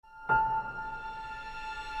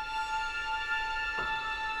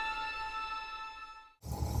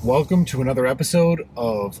Welcome to another episode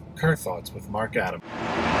of Car Thoughts with Mark Adam.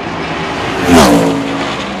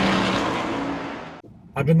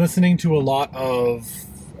 I've been listening to a lot of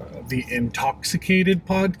the Intoxicated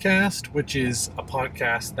podcast, which is a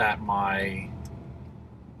podcast that my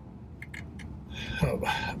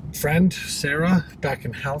friend Sarah back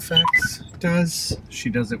in Halifax does. She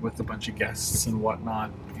does it with a bunch of guests and whatnot,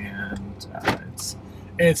 and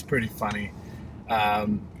it's pretty funny.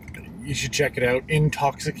 You should check it out.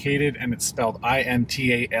 Intoxicated, and it's spelled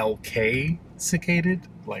INTALK cicated.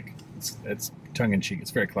 Like it's tongue in cheek. It's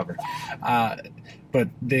very clever. But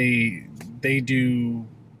they do.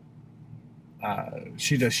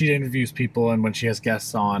 She interviews people, and when she has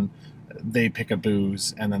guests on, they pick a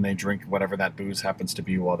booze, and then they drink whatever that booze happens to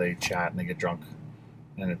be while they chat and they get drunk,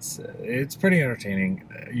 and it's pretty entertaining.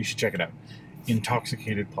 You should check it out.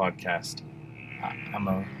 Intoxicated podcast. I'm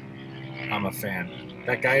a fan.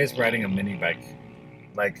 That guy is riding a mini bike,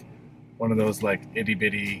 like one of those like itty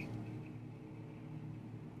bitty,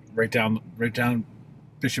 right down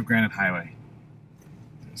Bishop Granite Highway.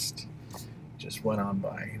 Just went on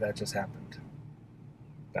by. That just happened.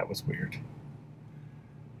 That was weird.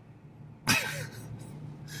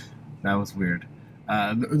 That was weird.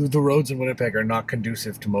 The roads in Winnipeg are not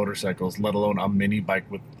conducive to motorcycles, let alone a mini bike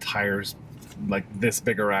with tires like this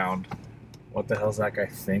big around. What the hell's that guy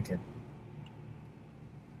thinking?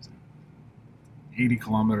 80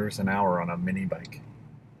 kilometers an hour on a mini bike.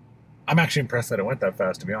 I'm actually impressed that it went that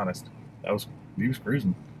fast, to be honest. He was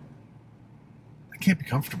cruising. I can't be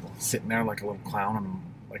comfortable sitting there like a little clown, and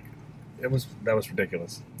like that was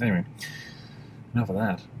ridiculous. Anyway, enough of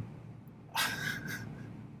that.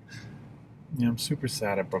 Yeah, I'm super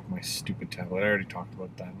sad I broke my stupid tablet. I already talked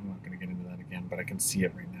about that. I'm not going to get into that again, but I can see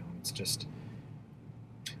it right now. It's just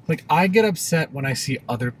like I get upset when I see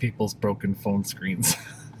other people's broken phone screens.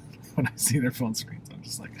 When I see their phone screens, I'm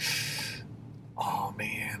just like, oh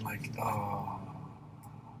man, like,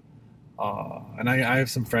 and I have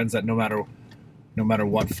some friends that no matter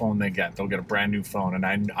what phone they get, they'll get a brand new phone, and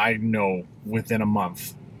I know within a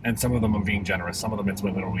month, and some of them I'm being generous, some of them it's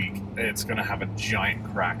within a week, it's gonna have a giant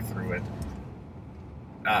crack through it.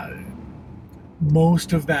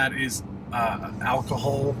 Most of that is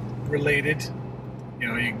alcohol related. You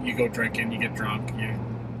know, you go drinking, you get drunk,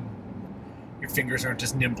 your fingers aren't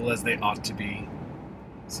as nimble as they ought to be.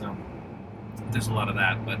 So there's a lot of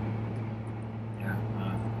that, but yeah,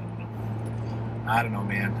 I don't know,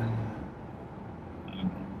 man. I don't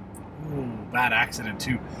know. Ooh, bad accident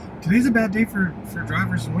too. Today's a bad day for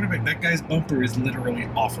drivers in Winnipeg. That guy's bumper is literally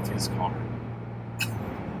off of his car.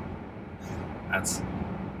 That's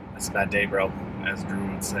a bad day, bro, as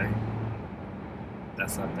Drew would say.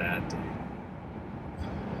 That's not bad day.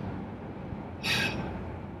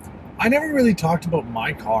 I never really talked about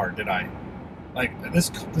my car, did I? Like, this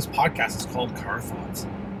podcast is called Car Thoughts.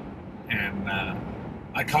 And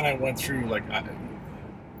I kind of went through, like,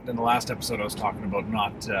 in the last episode I was talking about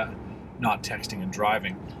not texting and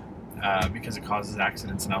driving because it causes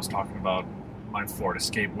accidents. And I was talking about my Ford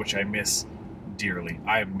Escape, which I miss dearly.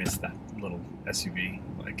 I miss that little SUV.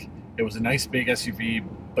 Like, it was a nice big SUV,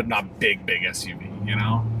 but not big SUV, you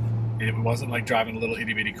know? It wasn't like driving a little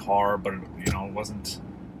itty-bitty car, but, you know, it wasn't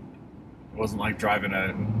like driving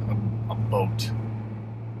a boat.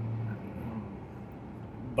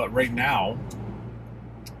 But right now,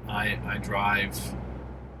 I drive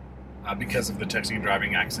because of the texting and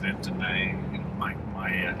driving accident, and my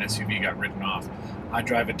SUV got written off. I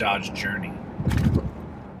drive a Dodge Journey.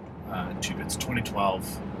 It's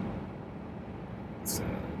 2012. It's a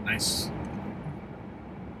nice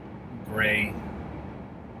gray.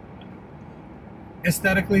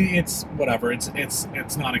 Aesthetically, it's whatever. It's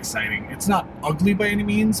not exciting. It's not ugly by any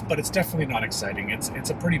means, but it's definitely not exciting. It's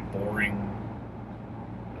a pretty boring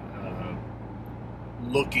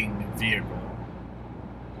looking vehicle.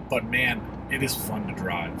 But man, it is fun to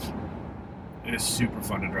drive. It is super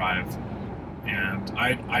fun to drive. And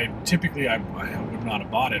I typically would not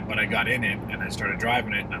have bought it, but I got in it and I started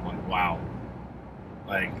driving it, and I'm like, wow.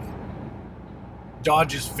 Like,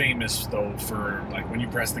 Dodge is famous though for, like, when you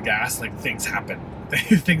press the gas, like, things happen.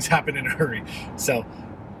 Things happen in a hurry. So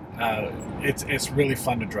it's really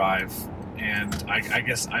fun to drive, and I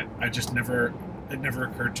guess I just it never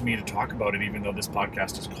occurred to me to talk about it, even though this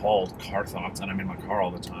podcast is called Car Thoughts and I'm in my car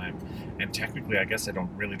all the time. And technically, I guess I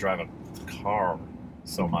don't really drive a car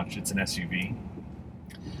so much. It's an SUV,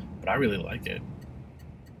 but I really like it.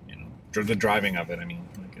 You know, the driving of it. I mean,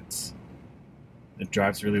 like, it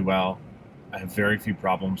drives really well. I have very few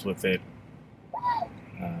problems with it.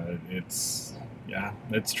 It's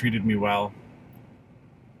treated me well.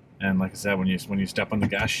 And like I said, when you step on the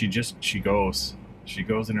gas, she goes. She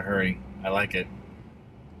goes in a hurry. I like it.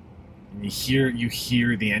 And you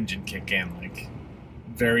hear the engine kick in, like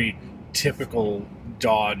very typical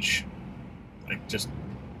Dodge, like just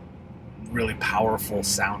really powerful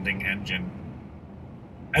sounding engine.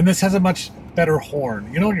 And this has a much better horn.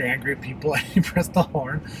 You know when you're angry at people and you press the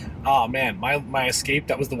horn? Oh man, my Escape,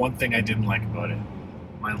 that was the one thing I didn't like about it.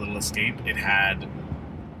 My little Escape, it had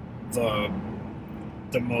the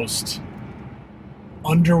most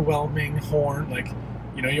underwhelming horn. Like,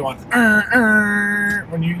 you want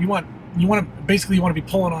when you want to be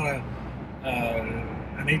pulling on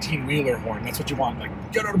an 18-wheeler horn. That's what you want.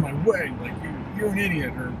 Like, get out of my way. Like, you're an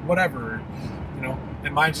idiot or whatever.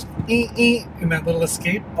 And mine's just in that little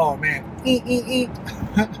Escape. Oh man, it's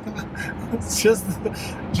just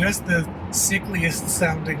the sickliest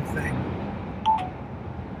sounding thing.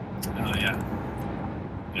 Oh yeah,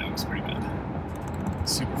 it was pretty bad.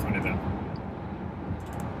 Super funny though.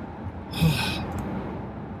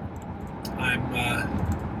 I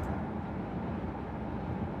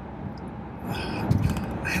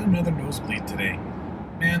had another nosebleed today,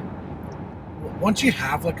 man. Once you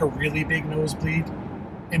have like a really big nosebleed,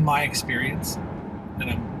 in my experience,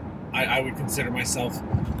 and I would consider myself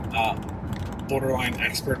borderline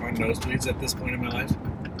expert on nosebleeds at this point in my life.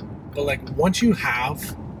 But like once you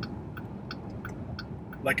have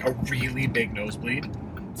like a really big nosebleed,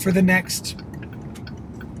 for the next,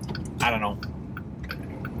 I don't know,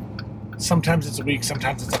 sometimes it's a week,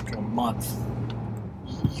 sometimes it's up to a month,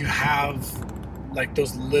 you have like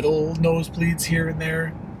those little nosebleeds here and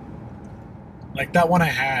there. Like that one I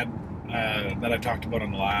had that I talked about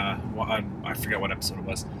on the I forget what episode it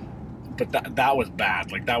was, but that was bad.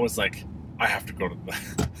 Like that was like, I have to go to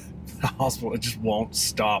the hospital. It just won't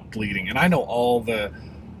stop bleeding, and I know all the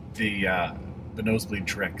nosebleed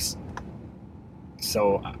tricks.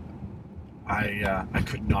 So I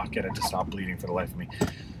could not get it to stop bleeding for the life of me.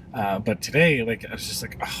 But today, like, I was just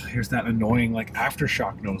like, oh, here's that annoying like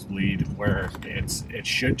aftershock nosebleed where it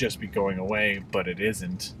should just be going away, but it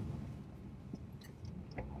isn't.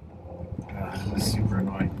 Super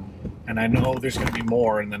annoying. And I know there's going to be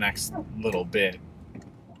more in the next little bit.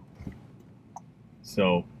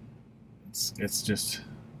 So it's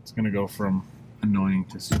going to go from annoying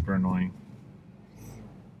to super annoying.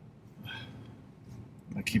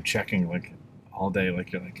 I keep checking like all day,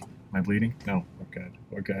 like you're like, am I bleeding? No,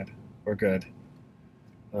 we're good.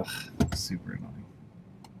 Ugh, super annoying.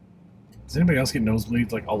 Does anybody else get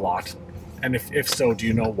nosebleeds like a lot? And if so, do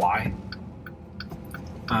you know why?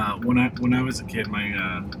 When I was a kid,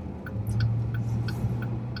 my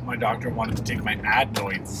doctor wanted to take my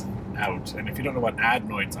adenoids out, and if you don't know what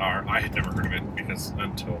adenoids are, I had never heard of it because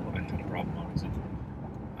until I had a problem, obviously.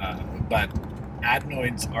 But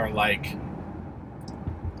adenoids are like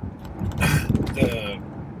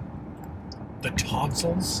the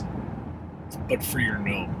tonsils, but for your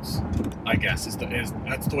nose, I guess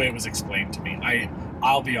that's the way it was explained to me.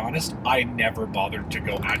 I'll be honest, I never bothered to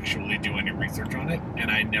go actually do any research on it, and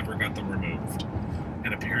I never got them removed.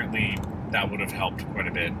 And apparently that would have helped quite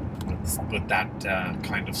a bit with that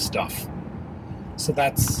kind of stuff. So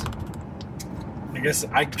that's,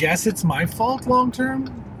 I guess it's my fault long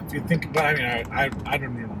term. If you think about it, I mean, I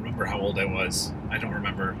don't even remember how old I was. I don't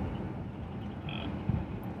remember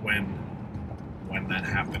when that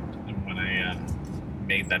happened and when I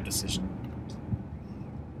made that decision.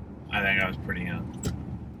 I think I was pretty young,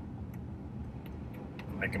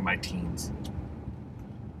 like in my teens,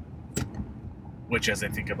 which, as I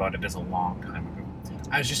think about it, is a long time ago.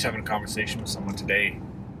 I was just having a conversation with someone today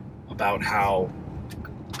about how,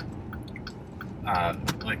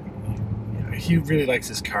 like, he really likes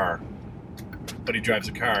his car, but he drives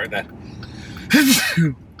a car that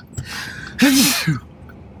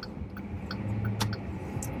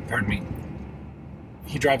pardon me.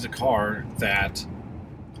 He drives a car that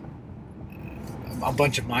a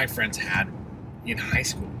bunch of my friends had in high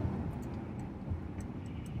school.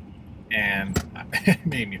 And it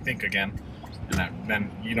made me think again. And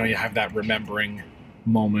then, you have that remembering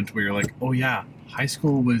moment where you're like, oh yeah, high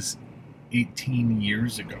school was 18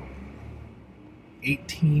 years ago.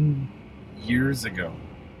 18 years ago.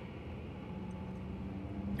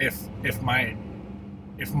 If my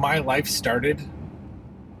life started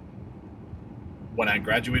when I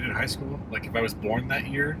graduated high school, like if I was born that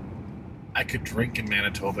year, I could drink in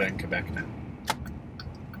Manitoba and Quebec now.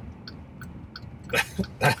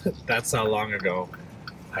 That's how long ago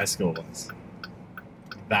high school was.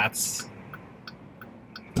 That's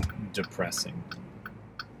depressing.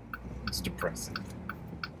 It's depressing.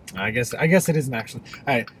 I guess it isn't actually.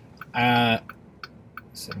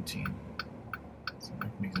 17. So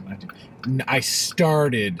 19. I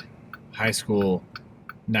started high school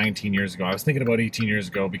 19 years ago. I was thinking about 18 years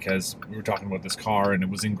ago because we were talking about this car, and it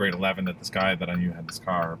was in grade 11 that this guy that I knew had this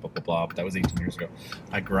car, blah, blah, blah. But that was 18 years ago.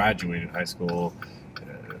 I graduated high school.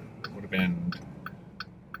 It would have been...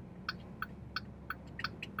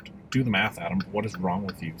 Do the math, Adam. What is wrong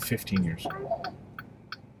with you? 15 years ago.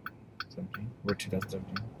 17? We're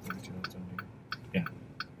 2017. 2017. Yeah.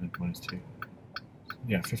 And minus 2.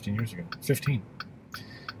 Yeah, 15 years ago. 15.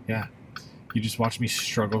 Yeah. You just watched me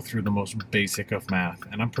struggle through the most basic of math.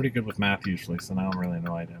 And I'm pretty good with math usually, so now I'm really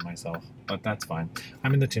annoyed at myself. But that's fine.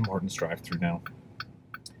 I'm in the Tim Hortons drive-thru now.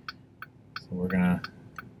 So I'm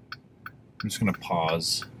just gonna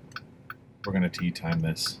pause. We're gonna tea time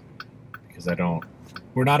this. Because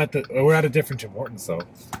we're at a different Tim Hortons though.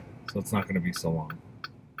 So it's not gonna be so long.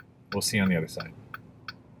 We'll see you on the other side.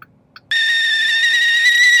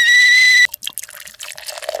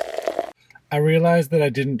 I realized that I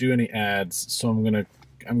didn't do any ads, so I'm gonna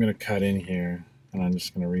cut in here, and I'm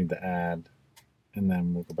just gonna read the ad, and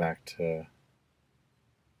then we'll go back to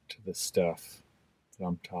the stuff that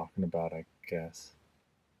I'm talking about, I guess.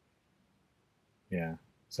 Yeah.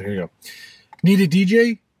 So here you go. Need a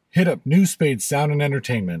DJ? Hit up New Spades Sound and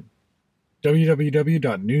Entertainment.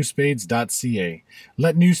 www.newspades.ca.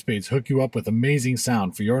 Let New Spades hook you up with amazing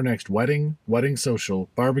sound for your next wedding, wedding social,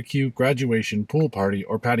 barbecue, graduation, pool party,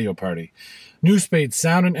 or patio party. New Spades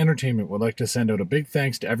Sound and Entertainment would like to send out a big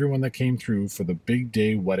thanks to everyone that came through for the Big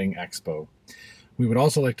Day Wedding Expo. We would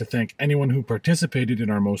also like to thank anyone who participated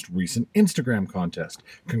in our most recent Instagram contest.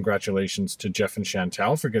 Congratulations to Jeff and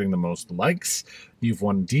Chantal for getting the most likes. You've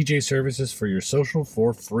won DJ services for your social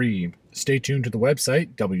for free. Stay tuned to the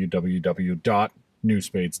website,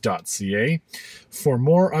 www.newspades.ca, for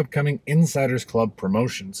more upcoming Insiders Club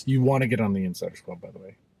promotions. You want to get on the Insiders Club, by the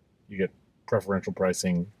way. You get preferential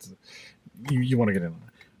pricing. You want to get in on it.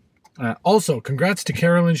 Also, congrats to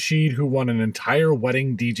Carolyn Sheed, who won an entire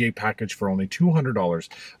wedding DJ package for only $200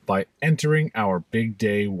 by entering our Big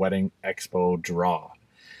Day Wedding Expo draw.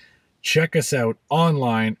 Check us out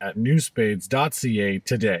online at newspades.ca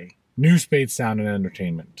today. New Spades Sound and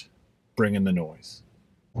Entertainment. Bring in the noise.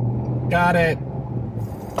 Got it.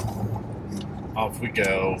 Off we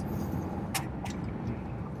go.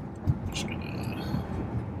 Just gonna...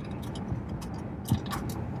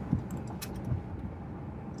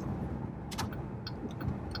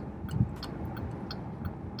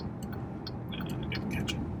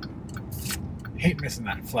 hate missing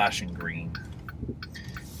that flashing green.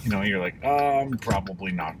 You know, you're like, oh, I'm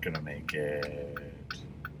probably not gonna make it.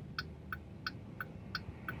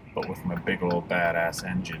 But with my big old badass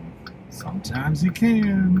engine, sometimes you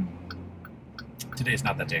can. Today's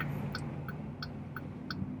not that day.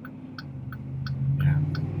 Yeah.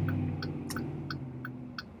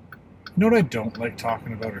 You know what I don't like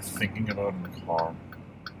talking about or thinking about in the car?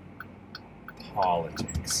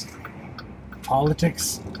 Politics.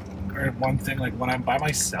 Politics are one thing, like when I'm by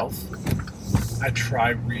myself, I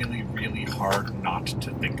try really, really hard not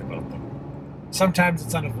to think about them. Sometimes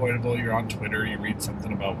it's unavoidable. You're on Twitter, you read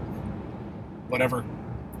something about whatever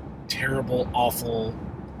terrible, awful,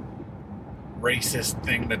 racist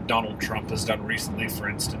thing that Donald Trump has done recently, for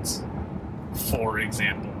instance. For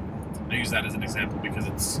example. I use that as an example because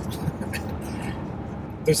it's...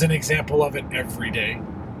 there's an example of it every day.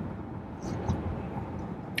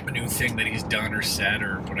 A new thing that he's done or said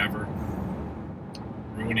or whatever.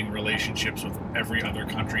 Ruining relationships with every other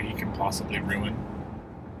country he can possibly ruin.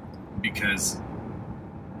 Because,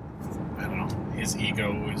 I don't know, his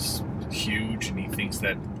ego is huge and he thinks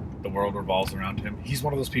that the world revolves around him. He's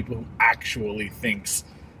one of those people who actually thinks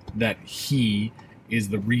that he is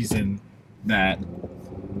the reason that,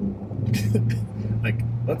 like,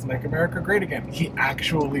 let's make America great again. He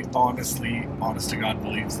actually, honestly, honest to God,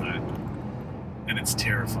 believes that. And it's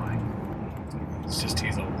terrifying. It's just,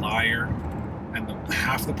 he's a liar. And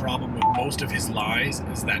half the problem with most of his lies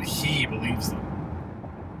is that he believes them.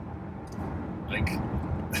 Like,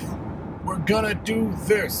 we're gonna do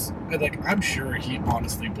this. And like, I'm sure he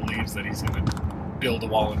honestly believes that he's gonna build a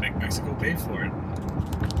wall and make Mexico pay for it.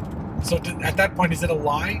 So at that point, is it a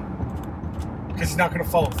lie? Because he's not gonna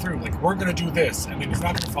follow through. Like, we're gonna do this, and then he's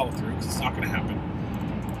not gonna follow through because it's not gonna happen.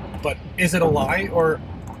 But is it a lie? Or,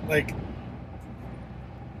 like,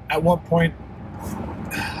 at what point,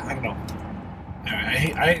 I don't know.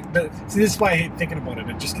 See, this is why I hate thinking about it.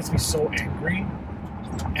 It just gets me so angry.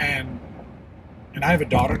 And I have a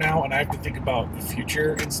daughter now, and I have to think about the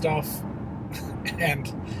future and stuff.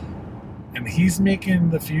 and he's making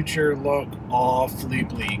the future look awfully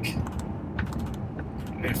bleak.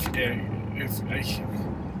 If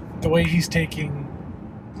the way he's taking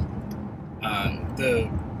the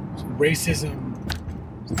racism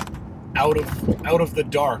out of the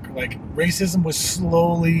dark. Like racism was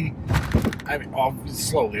slowly, I mean,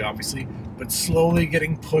 slowly, obviously, but slowly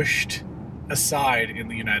getting pushed aside in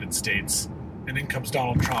the United States. And in comes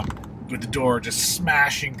Donald Trump with the door just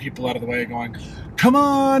smashing people out of the way, going, "Come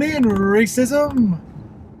on in, racism!"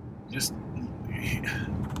 Just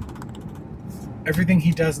everything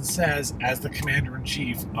he does and says as the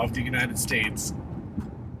commander-in-chief of the United States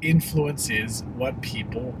influences what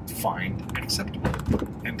people find acceptable.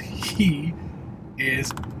 And he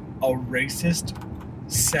is a racist,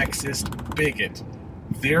 sexist bigot.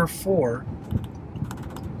 Therefore,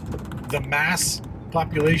 the mass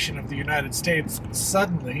population of the United States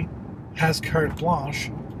suddenly has carte blanche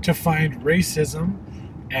to find racism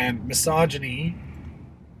and misogyny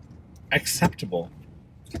acceptable.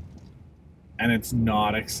 And it's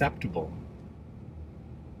not acceptable.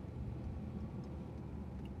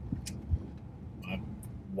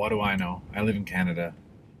 What do I know? I live in Canada.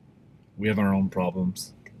 We have our own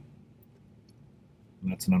problems.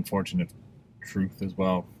 And that's an unfortunate truth as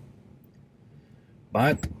well.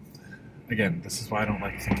 But, again, this is why I don't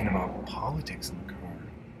like thinking about politics in the car.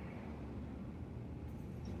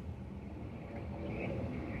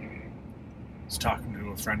 I was talking to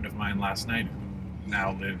a friend of mine last night who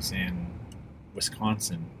now lives in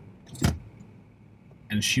Wisconsin.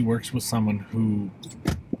 And she works with someone who,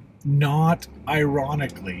 not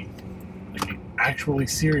ironically, like actually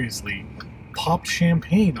seriously, popped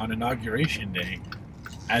champagne on Inauguration Day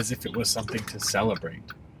as if it was something to celebrate.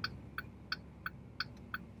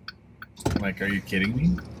 Like, are you kidding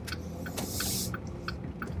me?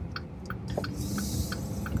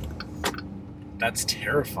 That's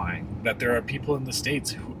terrifying. That there are people in the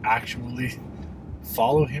States who actually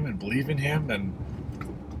follow him and believe in him, and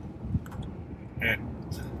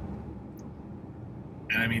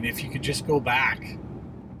I mean, if you could just go back,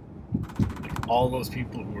 like all those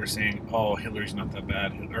people who were saying, "Oh, Hillary's not that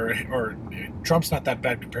bad," or Trump's not that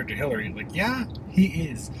bad compared to Hillary. Like, yeah, he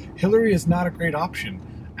is. Hillary is not a great option.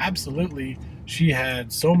 Absolutely, she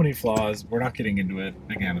had so many flaws. We're not getting into it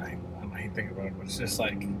again. I hate thinking about it, but it's just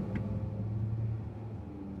like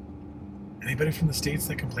anybody from the States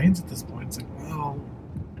that complains at this point, it's like, well,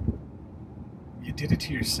 you did it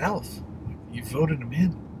to yourself. You voted him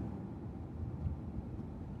in.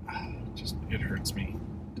 Just, it hurts me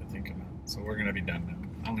to think about. So we're gonna be done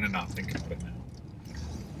now. I'm gonna not think about it now.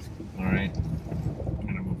 All right, I'm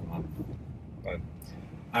gonna move on. But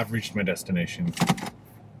I've reached my destination,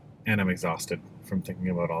 and I'm exhausted from thinking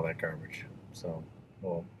about all that garbage. So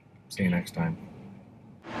we'll see you next time.